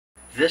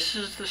This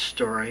is the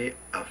story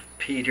of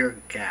Peter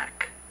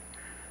Gak,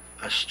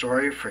 a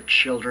story for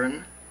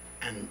children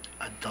and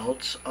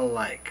adults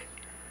alike.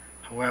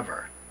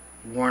 However,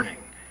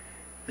 warning,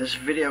 this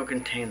video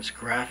contains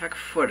graphic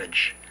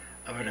footage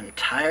of an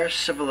entire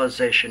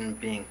civilization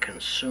being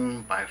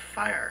consumed by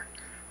fire,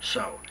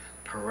 so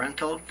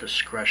parental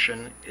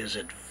discretion is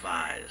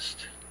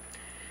advised.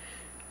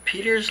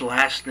 Peter's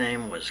last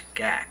name was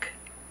Gak,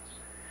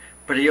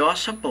 but he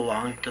also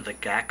belonged to the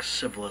Gak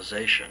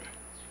civilization.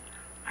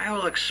 I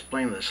will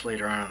explain this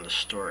later on in the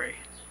story.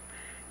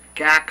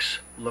 Gaks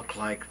look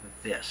like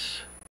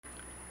this.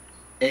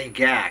 A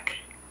Gak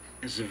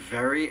is a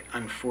very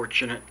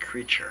unfortunate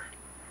creature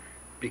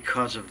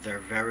because of their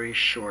very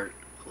short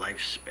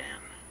lifespan.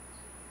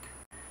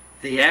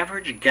 The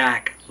average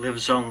Gak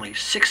lives only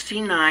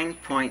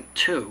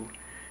 69.2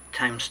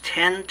 times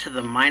 10 to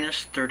the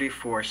minus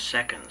 34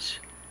 seconds.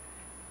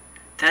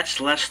 That's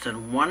less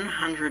than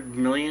 100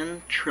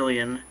 million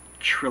trillion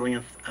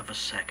trillionth of a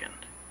second.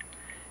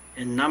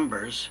 In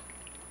numbers,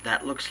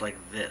 that looks like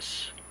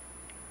this.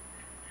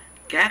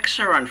 Gaks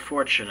are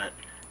unfortunate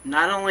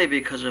not only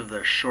because of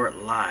their short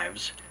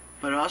lives,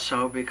 but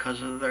also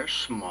because of their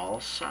small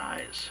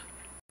size.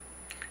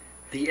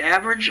 The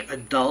average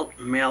adult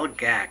male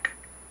Gak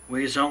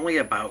weighs only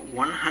about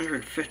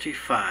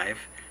 155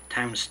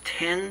 times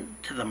 10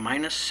 to the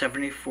minus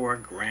 74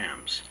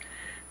 grams.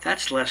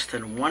 That's less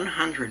than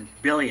 100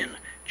 billion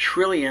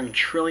trillion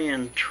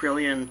trillion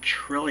trillion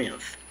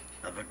trillionth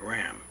of a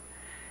gram.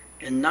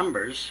 In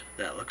numbers,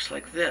 that looks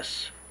like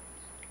this.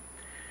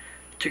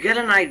 To get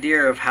an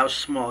idea of how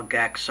small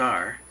Gaks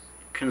are,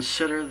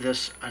 consider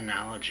this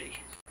analogy.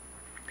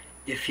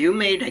 If you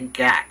made a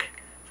Gak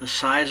the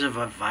size of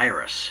a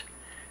virus,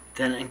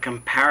 then in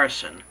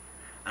comparison,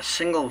 a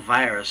single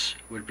virus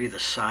would be the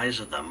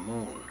size of the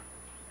moon.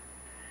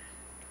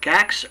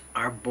 Gaks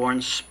are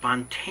born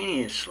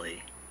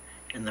spontaneously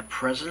in the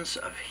presence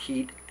of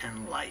heat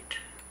and light.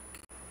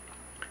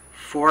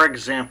 For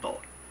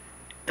example,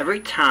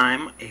 every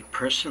time a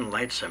person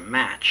lights a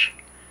match,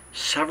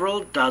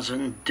 several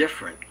dozen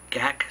different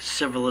Gak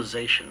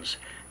civilizations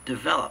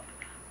develop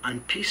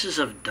on pieces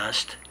of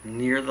dust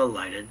near the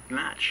lighted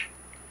match.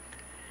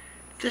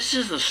 This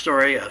is the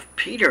story of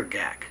Peter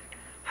Gak.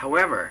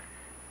 However,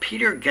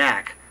 Peter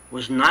Gak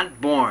was not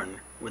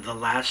born with the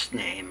last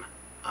name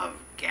of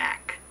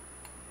Gak.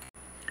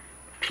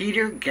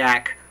 Peter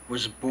Gak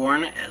was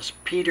born as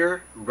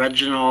Peter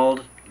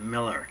Reginald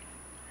Miller.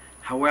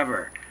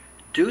 However,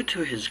 due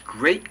to his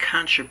great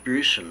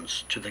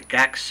contributions to the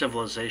Gak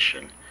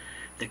civilization,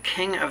 the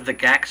king of the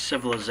Gak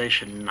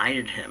civilization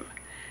knighted him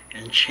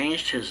and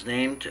changed his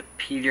name to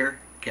Peter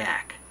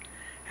Gak.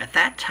 At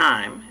that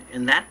time,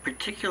 in that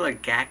particular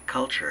Gak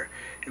culture,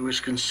 it was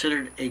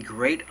considered a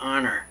great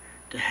honor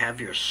to have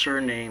your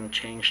surname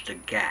changed to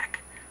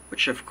Gak,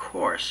 which of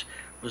course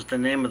was the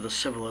name of the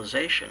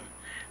civilization.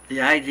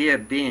 The idea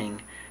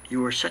being you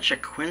were such a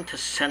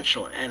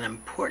quintessential and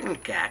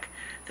important Gak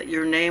that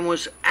your name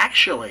was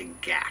actually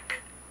Gak.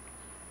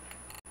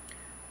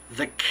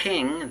 The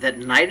king that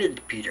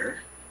knighted Peter,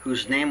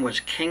 whose name was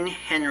King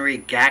Henry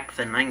Gak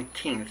the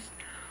 19th,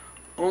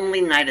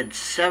 only knighted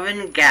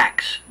 7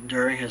 Gaks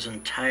during his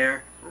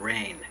entire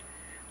reign,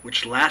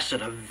 which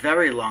lasted a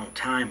very long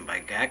time by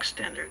Gak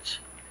standards.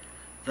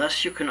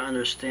 Thus you can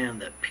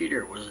understand that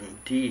Peter was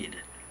indeed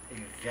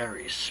a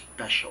very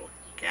special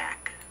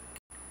Gak.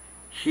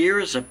 Here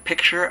is a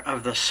picture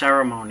of the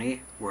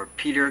ceremony where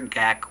Peter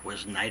Gak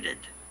was knighted.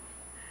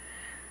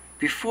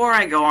 Before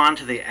I go on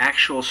to the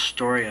actual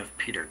story of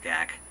Peter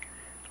Gak,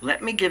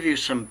 let me give you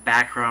some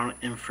background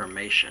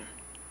information.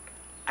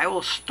 I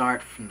will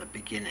start from the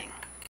beginning.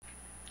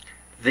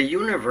 The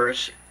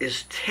universe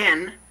is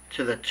 10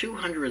 to the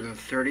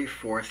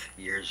 234th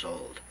years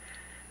old.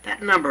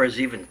 That number is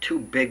even too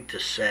big to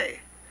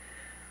say,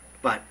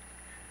 but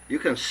you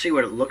can see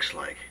what it looks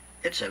like.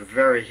 It's a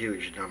very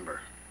huge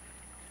number.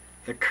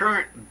 The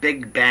current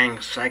Big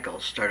Bang cycle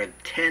started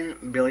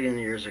 10 billion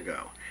years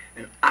ago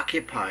and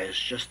occupies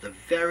just the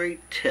very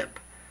tip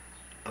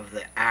of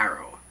the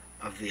arrow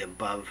of the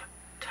above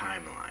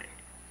timeline.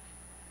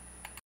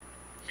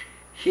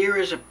 Here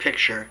is a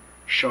picture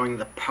showing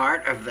the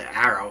part of the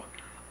arrow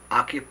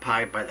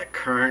occupied by the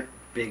current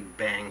Big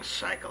Bang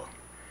cycle.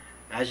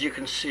 As you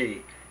can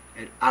see,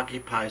 it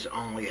occupies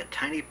only a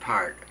tiny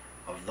part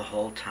of the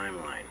whole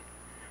timeline.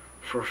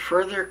 For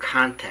further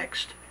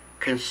context,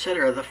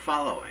 consider the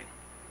following.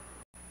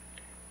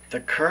 The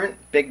current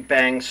Big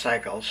Bang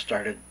cycle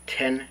started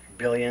 10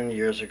 billion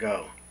years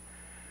ago.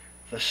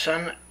 The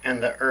Sun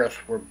and the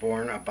Earth were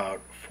born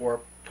about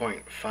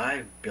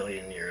 4.5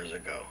 billion years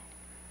ago.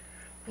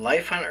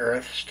 Life on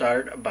Earth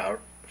started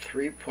about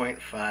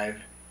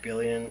 3.5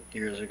 billion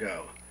years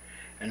ago,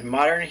 and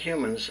modern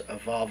humans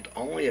evolved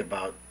only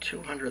about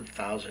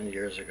 200,000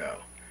 years ago.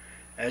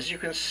 As you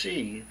can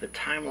see, the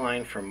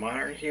timeline for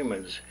modern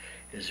humans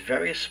is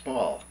very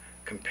small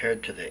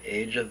compared to the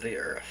age of the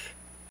Earth.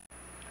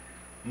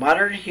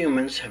 Modern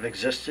humans have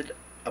existed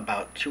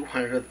about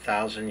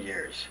 200,000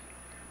 years.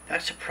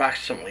 That's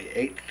approximately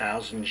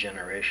 8,000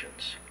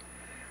 generations.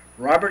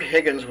 Robert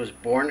Higgins was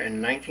born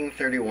in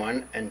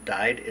 1931 and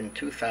died in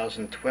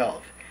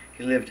 2012.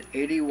 He lived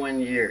 81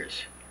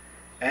 years.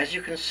 As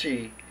you can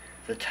see,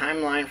 the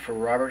timeline for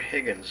Robert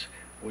Higgins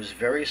was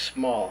very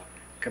small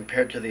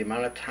compared to the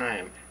amount of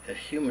time that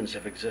humans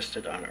have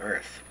existed on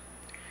Earth.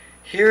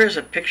 Here is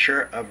a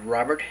picture of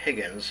Robert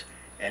Higgins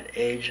at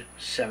age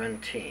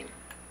 17.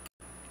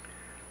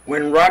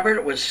 When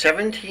Robert was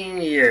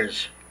 17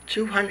 years,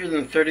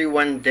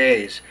 231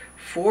 days,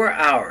 4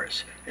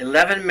 hours,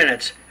 11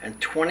 minutes, and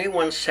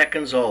 21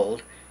 seconds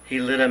old, he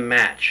lit a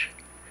match.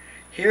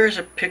 Here is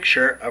a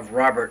picture of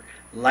Robert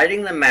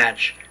lighting the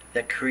match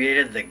that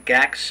created the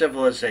Gak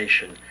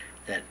civilization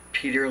that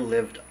Peter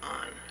lived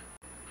on.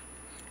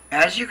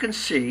 As you can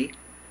see,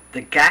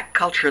 the Gak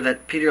culture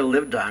that Peter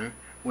lived on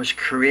was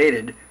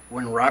created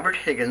when Robert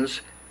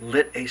Higgins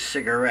lit a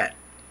cigarette.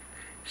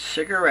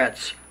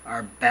 Cigarettes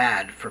are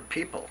bad for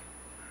people,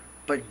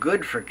 but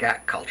good for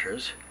Gak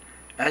cultures.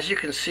 As you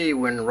can see,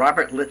 when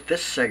Robert lit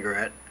this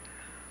cigarette,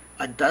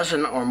 a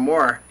dozen or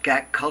more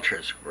Gak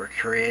cultures were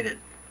created.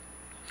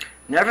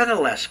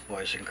 Nevertheless,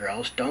 boys and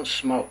girls, don't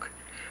smoke.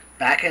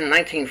 Back in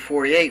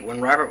 1948,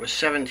 when Robert was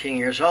 17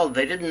 years old,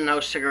 they didn't know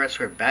cigarettes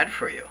were bad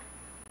for you.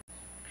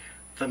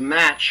 The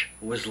match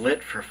was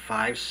lit for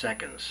 5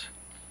 seconds.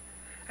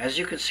 As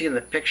you can see in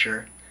the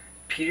picture,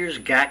 Peter's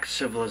Gak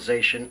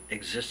civilization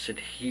existed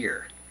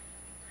here.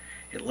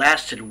 It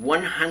lasted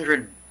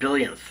 100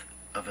 billionth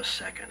of a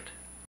second.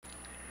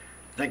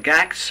 The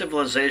Gak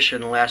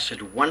civilization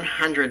lasted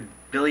 100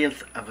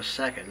 billionth of a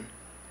second,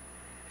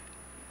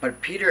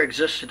 but Peter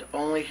existed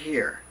only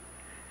here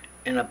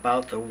in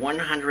about the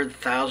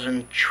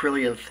 100,000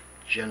 trillionth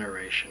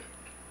generation.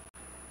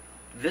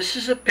 This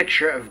is a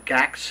picture of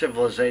Gak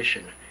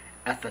civilization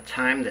at the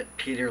time that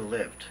Peter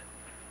lived.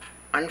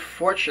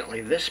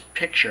 Unfortunately, this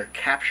picture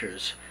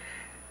captures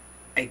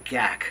a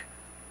Gak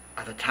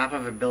at the top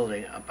of a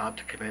building about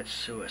to commit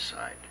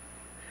suicide.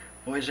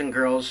 Boys and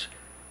girls,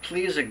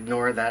 please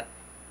ignore that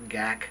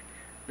Gak.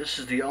 This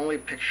is the only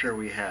picture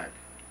we had.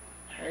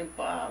 Hey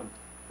Bob,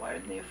 why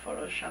didn't you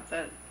Photoshop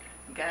that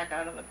Gak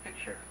out of the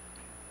picture?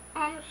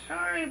 I'm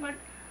sorry, but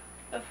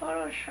the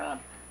Photoshop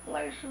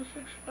license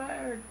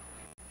expired.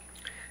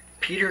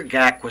 Peter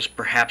Gak was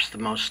perhaps the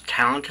most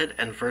talented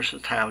and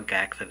versatile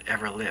Gak that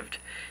ever lived.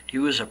 He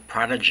was a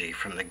prodigy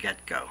from the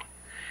get-go.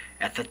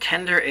 At the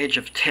tender age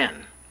of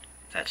 10,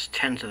 that's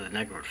 10 to the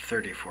negative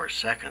 34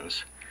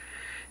 seconds,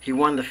 he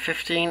won the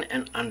 15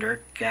 and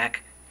under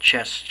Gak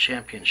chess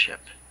championship.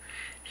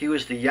 He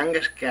was the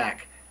youngest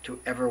Gak to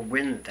ever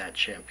win that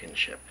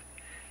championship.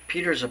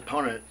 Peter's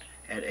opponent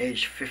at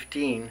age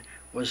 15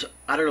 was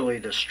utterly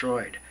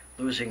destroyed,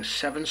 losing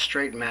 7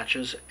 straight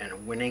matches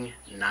and winning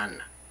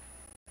none.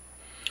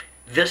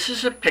 This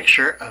is a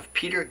picture of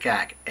Peter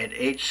Gak at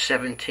age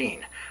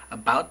 17,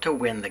 about to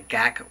win the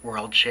Gak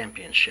World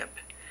Championship.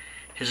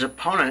 His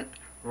opponent,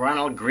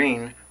 Ronald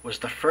Green, was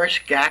the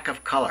first Gak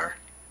of color,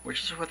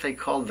 which is what they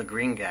called the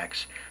Green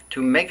Gaks,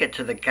 to make it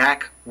to the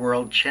Gak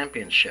World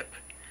Championship.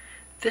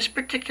 This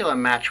particular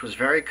match was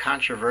very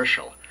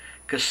controversial,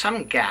 because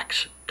some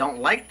Gaks don't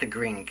like the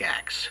Green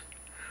Gaks.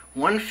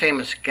 One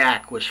famous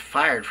Gak was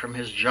fired from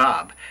his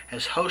job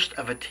as host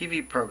of a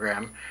TV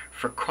program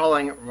for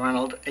calling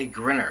Ronald a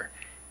grinner.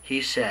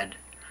 He said,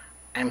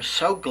 "I'm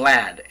so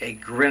glad a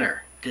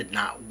grinner did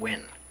not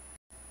win."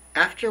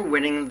 After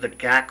winning the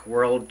Gak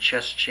World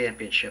Chess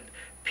Championship,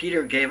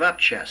 Peter gave up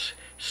chess,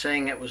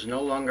 saying it was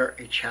no longer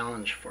a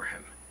challenge for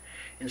him.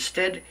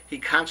 Instead, he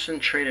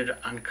concentrated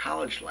on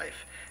college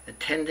life,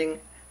 attending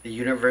the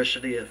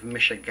University of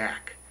Michigan,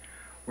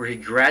 where he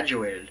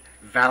graduated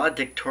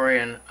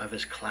valedictorian of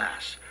his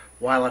class,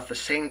 while at the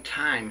same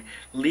time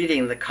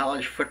leading the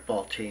college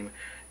football team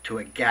to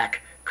a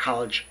Gak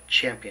college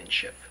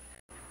championship.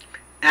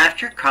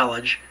 After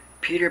college,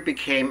 Peter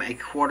became a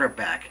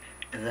quarterback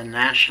in the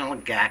National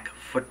Gak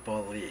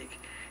Football League.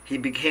 He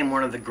became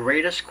one of the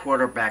greatest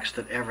quarterbacks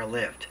that ever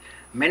lived.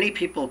 Many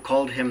people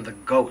called him the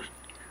GOAT,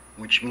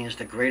 which means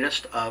the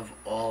greatest of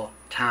all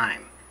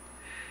time.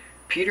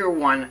 Peter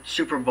won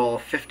Super Bowl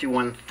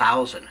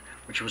 51,000,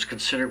 which was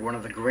considered one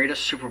of the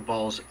greatest Super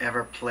Bowls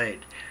ever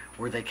played,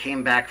 where they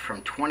came back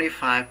from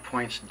 25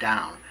 points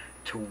down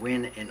to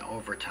win in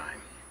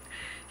overtime.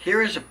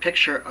 Here is a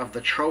picture of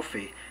the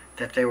trophy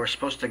that they were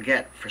supposed to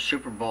get for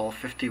Super Bowl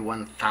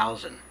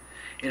 51,000.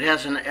 It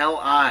has an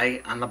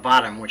LI on the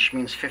bottom, which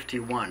means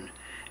 51,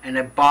 and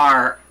a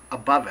bar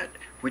above it,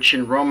 which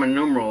in Roman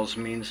numerals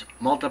means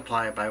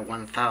multiply by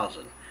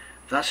 1,000.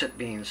 Thus it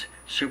means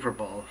Super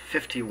Bowl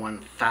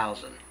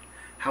 51,000.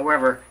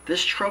 However,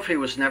 this trophy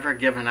was never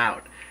given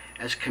out,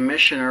 as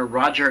Commissioner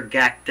Roger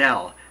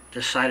Gakdell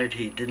decided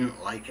he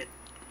didn't like it.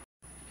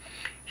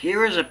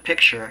 Here is a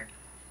picture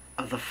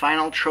of the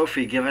final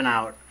trophy given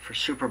out for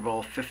Super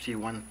Bowl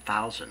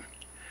 51,000.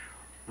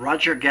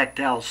 Roger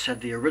Gakdell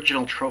said the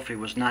original trophy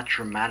was not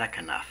dramatic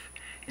enough.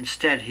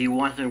 Instead, he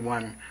wanted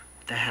one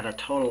that had a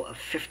total of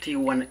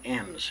 51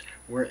 M's,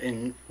 where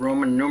in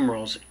Roman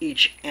numerals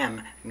each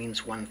M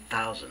means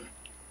 1,000.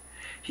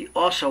 He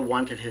also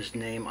wanted his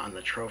name on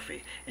the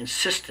trophy,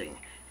 insisting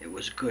It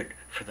was good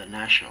for the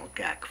National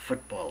Gak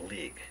Football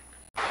League.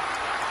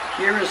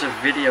 Here is a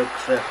video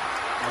clip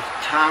of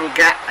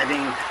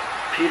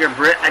Peter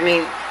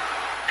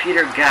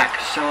Gak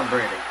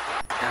celebrating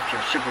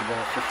after Super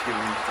Bowl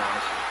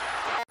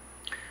 51,000.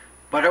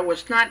 But it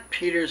was not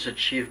Peter's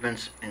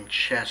achievements in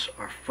chess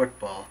or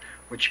football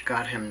which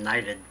got him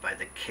knighted by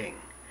the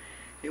king.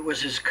 It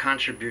was his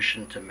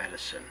contribution to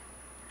medicine.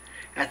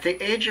 At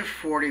the age of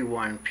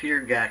 41,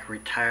 Peter Gak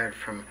retired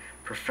from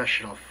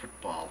professional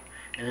football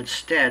and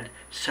instead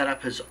set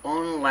up his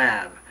own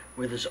lab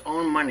with his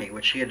own money,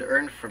 which he had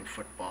earned from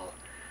football,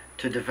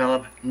 to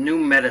develop new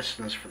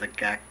medicines for the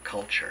Gak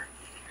culture.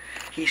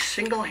 He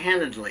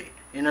single-handedly,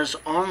 in his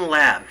own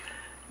lab,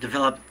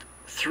 developed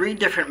 3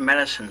 different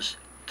medicines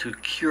to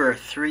cure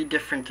 3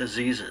 different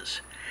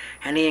diseases,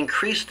 and he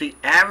increased the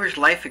average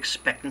life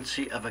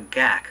expectancy of a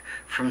Gak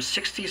from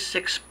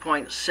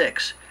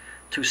 66.6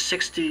 to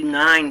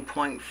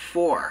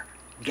 69.4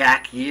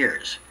 Gak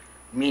years,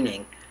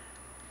 meaning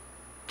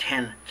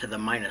 10 to the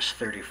minus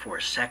 34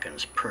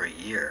 seconds per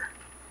year.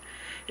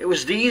 It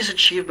was these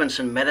achievements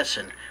in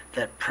medicine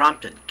that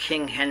prompted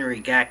King Henry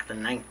Gak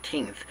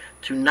XIX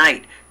to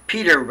knight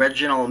Peter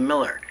Reginald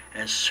Miller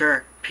as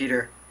Sir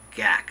Peter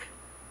Gak.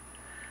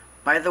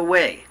 By the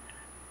way,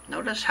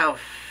 notice how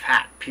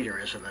fat Peter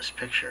is in this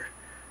picture.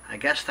 I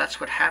guess that's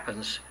what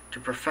happens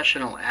to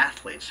professional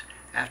athletes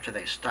after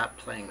they stop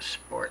playing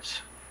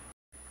sports.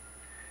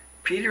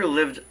 Peter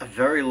lived a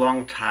very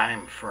long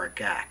time for a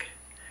Gak,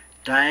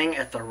 dying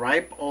at the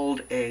ripe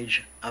old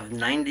age of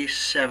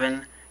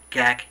 97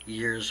 Gak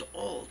years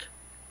old.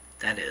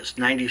 That is,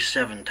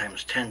 97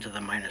 times 10 to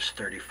the minus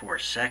 34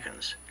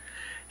 seconds.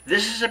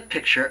 This is a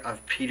picture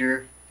of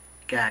Peter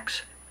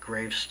Gak's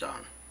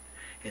gravestone.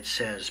 It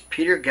says,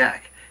 Peter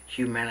Gak,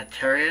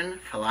 humanitarian,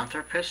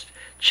 philanthropist,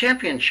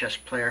 champion chess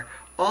player,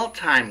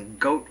 all-time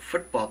GOAT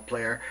football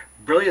player,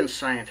 brilliant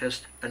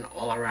scientist, and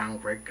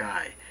all-around great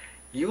guy.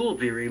 You will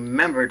be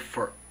remembered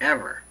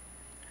forever.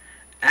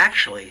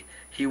 Actually,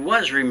 he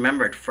was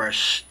remembered for a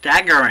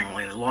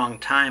staggeringly long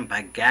time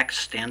by Gak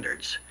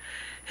standards.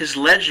 His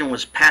legend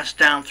was passed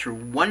down through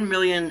 1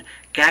 million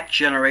Gak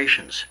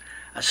generations,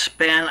 a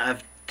span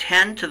of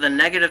 10 to the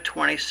negative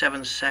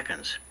 27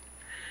 seconds.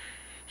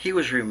 He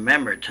was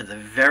remembered to the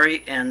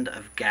very end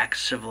of Gak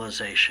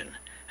civilization,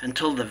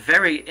 until the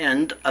very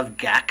end of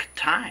Gak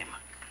time.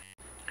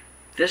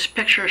 This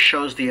picture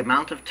shows the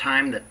amount of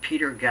time that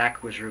Peter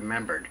Gak was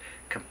remembered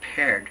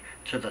compared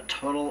to the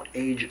total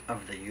age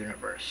of the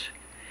universe.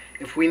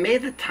 If we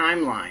made the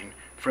timeline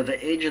for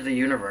the age of the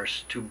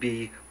universe to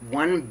be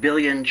 1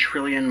 billion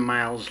trillion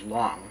miles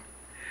long,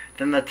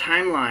 then the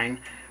timeline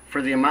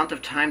for the amount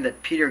of time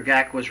that Peter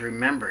Gak was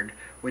remembered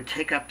would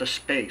take up the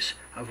space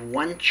of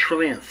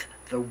 1/trillionth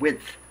the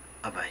width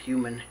of a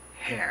human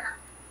hair.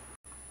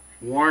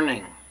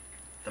 Warning: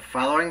 the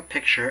following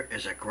picture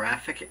is a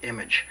graphic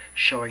image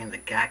showing the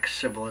Gak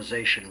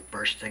civilization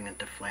bursting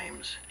into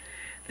flames.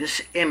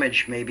 This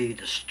image may be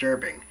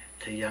disturbing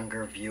to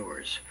younger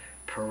viewers.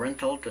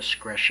 Parental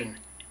discretion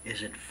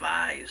is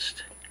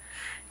advised.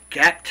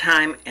 Gak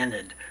time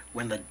ended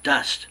when the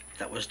dust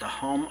that was the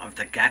home of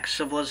the Gak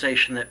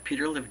civilization that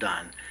Peter lived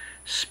on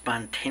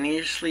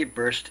spontaneously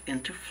burst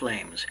into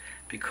flames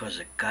because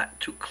it got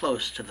too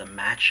close to the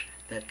match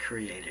that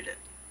created it.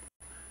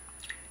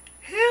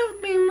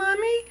 Help me,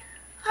 Mommy!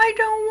 I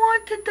don't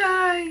want to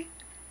die!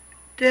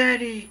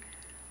 Daddy,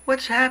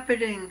 what's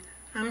happening?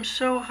 I'm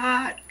so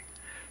hot.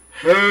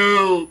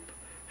 Help!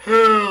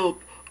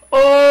 Help!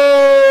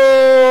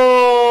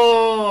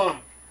 Oh!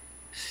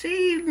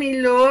 Save me,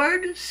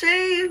 Lord!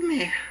 Save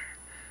me!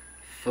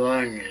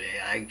 Finally,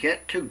 I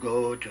get to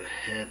go to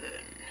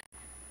heaven.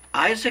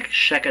 Isaac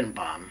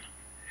Scheckenbaum,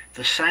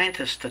 the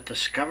scientist that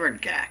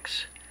discovered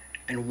Gaks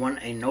and won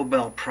a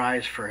Nobel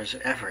Prize for his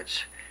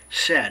efforts,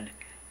 said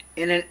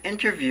in an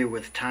interview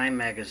with Time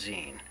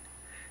magazine,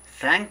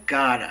 "Thank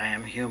God I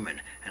am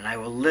human and I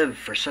will live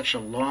for such a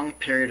long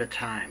period of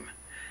time.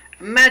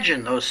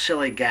 Imagine those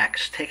silly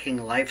Gaks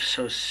taking life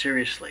so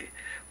seriously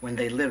when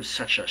they lived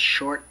such a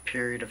short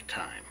period of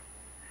time."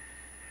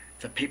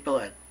 The people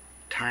at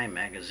Time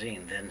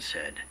magazine then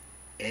said,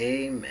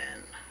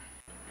 "Amen."